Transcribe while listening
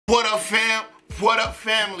What up, fam? What up,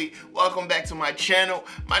 family? Welcome back to my channel.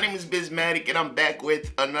 My name is BizMatik, and I'm back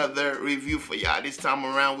with another review for y'all. This time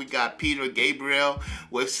around, we got Gabriel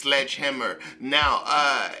with Sledgehammer. Now,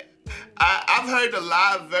 I've heard the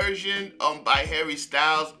live version by Harry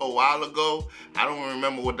Styles a while ago. I don't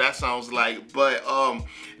remember what that sounds like, but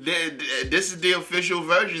this is the official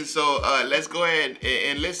version. So let's go ahead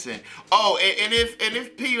and listen. Oh, and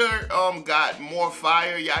if Peter got more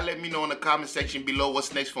fire, y'all let me know in the comment section below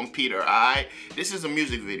what's next from Peter. All right, this is a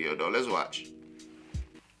music video though. Let's watch.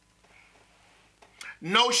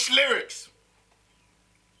 No lyrics.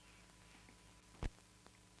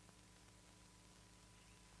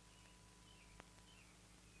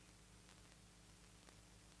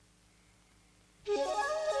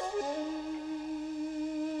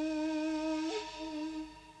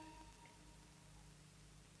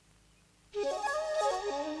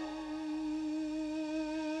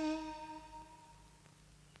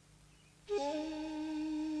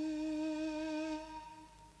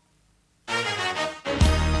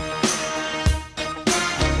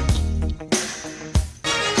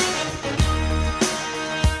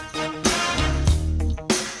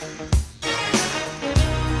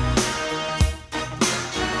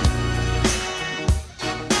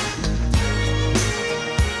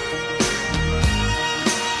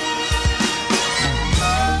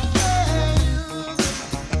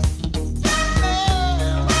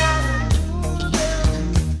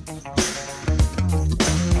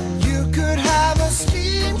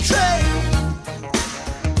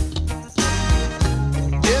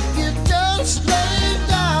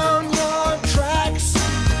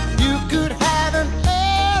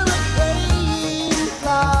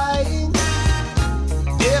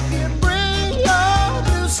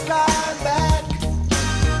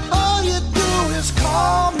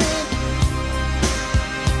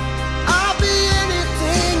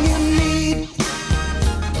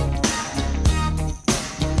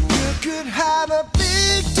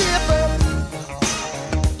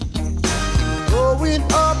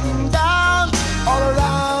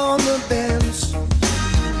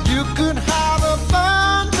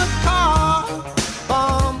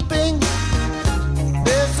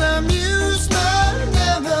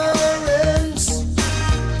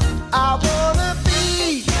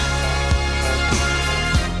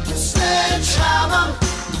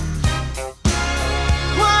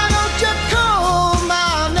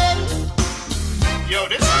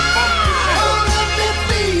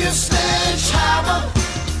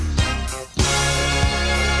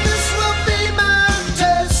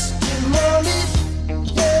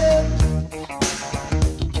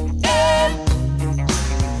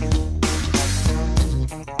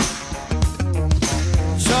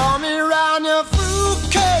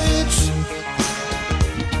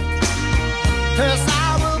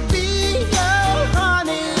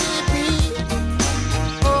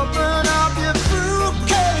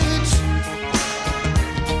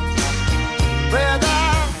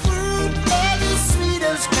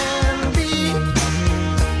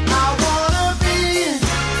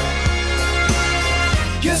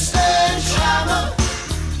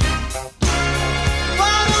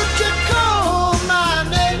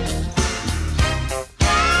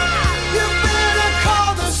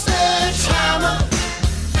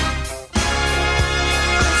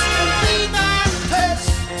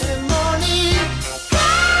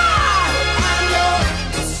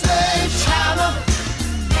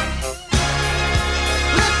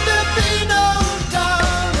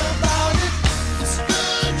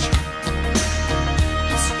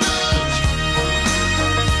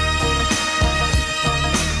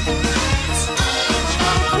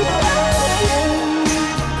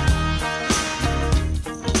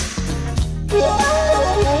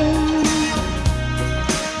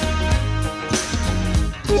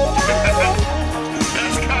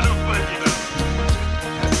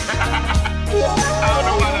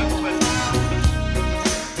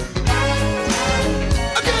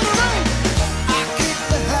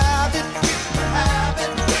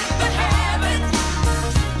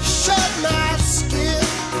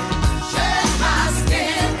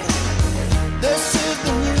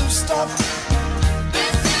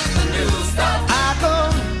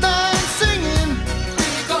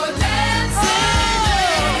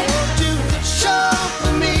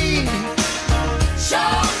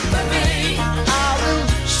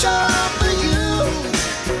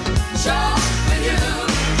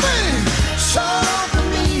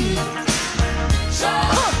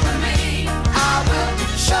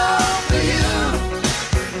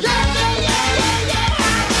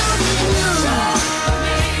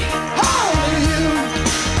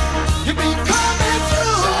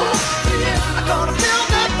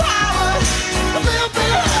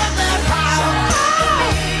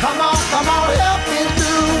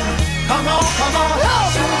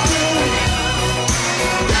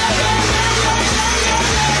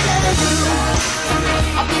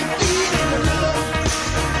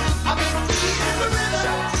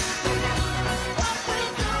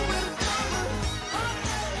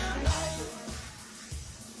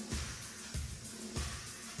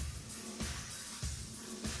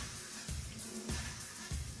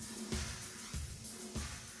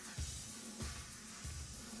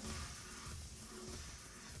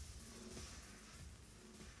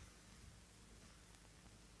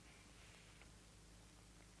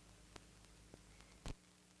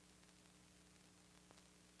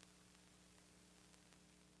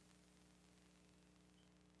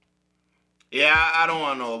 Yeah, I don't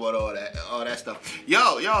want to know about all that stuff.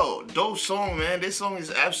 Yo, dope song, man. This song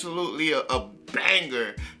is absolutely a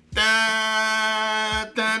banger.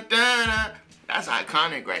 Dun, dun, dun, dun. That's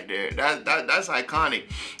iconic right there. That's iconic.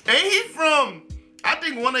 And he from, I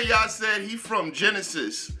think one of y'all said he from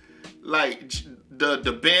Genesis, like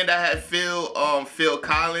the band that had Phil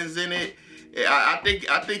Collins in it. I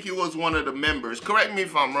think he was one of the members. Correct me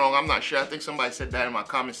if I'm wrong. I'm not sure. I think somebody said that in my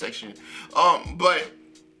comment section. But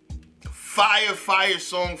fire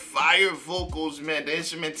song, fire vocals, man. The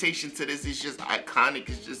instrumentation to this is just iconic.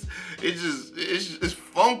 It's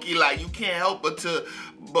funky. Like, you can't help but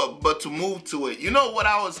to move to it. You know what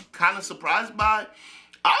I was kind of surprised by?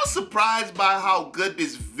 I was surprised by how good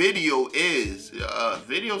this video is.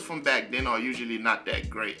 Videos from back then are usually not that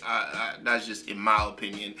great. That's just in my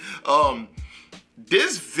opinion.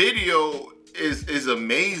 This video is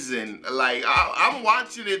amazing. Like, I'm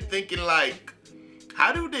watching it thinking, like,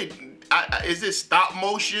 how do they? Is it stop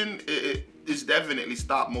motion? It's definitely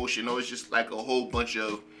stop motion, or it's just like a whole bunch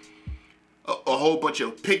of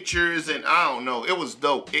pictures, and I don't know. It was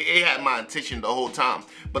dope. It had my attention the whole time.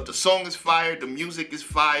 But the song is fire. The music is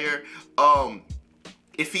fire.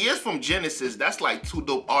 If he is from Genesis, that's like two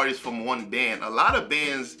dope artists from one band. A lot of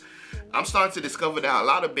bands, I'm starting to discover that a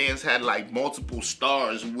lot of bands had like multiple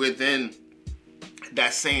stars within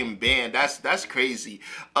that same band. That's crazy,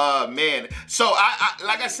 man. So I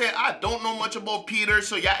like I said, I don't know much about Peter,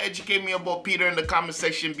 so y'all educate me about Peter in the comment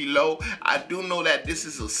section below. I do know that this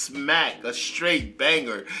is a straight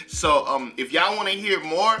banger. So if y'all want to hear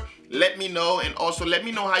more, let me know, and also let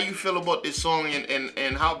me know how you feel about this song,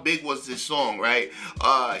 and how big was this song, right?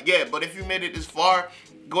 Yeah, but if you made it this far,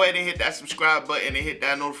 go ahead and hit that subscribe button and hit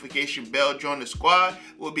that notification bell. Join the squad.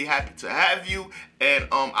 We'll be happy to have you. And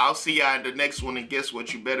I'll see y'all in the next one. And guess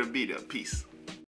what? You better be there. Peace.